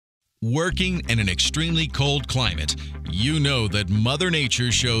Working in an extremely cold climate, you know that Mother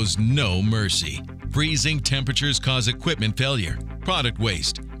Nature shows no mercy. Freezing temperatures cause equipment failure, product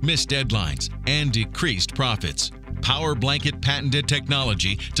waste, missed deadlines, and decreased profits. Powerblanket patented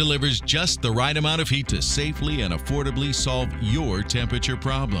technology delivers just the right amount of heat to safely and affordably solve your temperature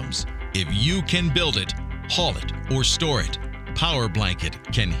problems. If you can build it, haul it, or store it,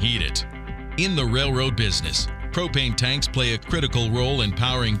 Powerblanket can heat it. In the railroad business, propane tanks play a critical role in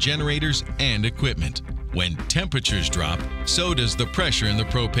powering generators and equipment. When temperatures drop, so does the pressure in the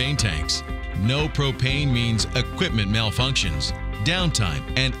propane tanks. No propane means equipment malfunctions, downtime,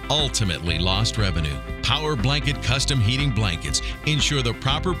 and ultimately lost revenue. Powerblanket custom heating blankets ensure the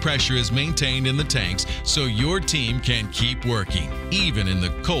proper pressure is maintained in the tanks so your team can keep working, even in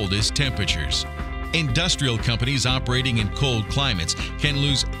the coldest temperatures. Industrial companies operating in cold climates can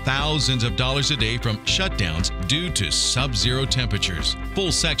lose thousands of dollars a day from shutdowns due to sub-zero temperatures.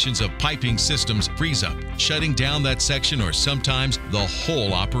 Full sections of piping systems freeze up, shutting down that section or sometimes the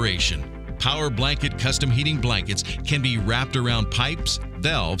whole operation. Powerblanket custom heating blankets can be wrapped around pipes,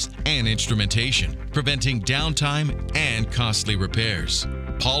 valves, and instrumentation, preventing downtime and costly repairs.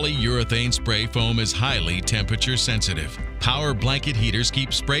 Polyurethane spray foam is highly temperature sensitive. Powerblanket heaters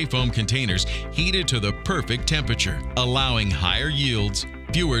keep spray foam containers heated to the perfect temperature, allowing higher yields,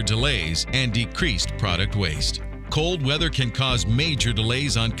 fewer delays, and decreased product waste. Cold weather can cause major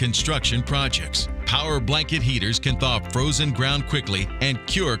delays on construction projects. Powerblanket heaters can thaw frozen ground quickly and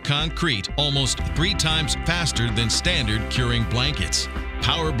cure concrete almost 3 times faster than standard curing blankets.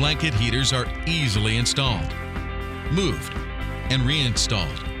 Powerblanket heaters are easily installed, moved, and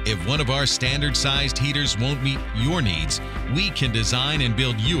reinstalled. If one of our standard-sized heaters won't meet your needs, we can design and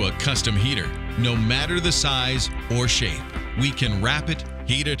build you a custom heater, no matter the size or shape. We can wrap it,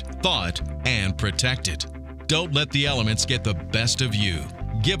 heat it, thaw it, and protect it. Don't let the elements get the best of you.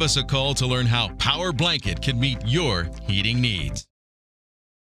 Give us a call to learn how Powerblanket can meet your heating needs.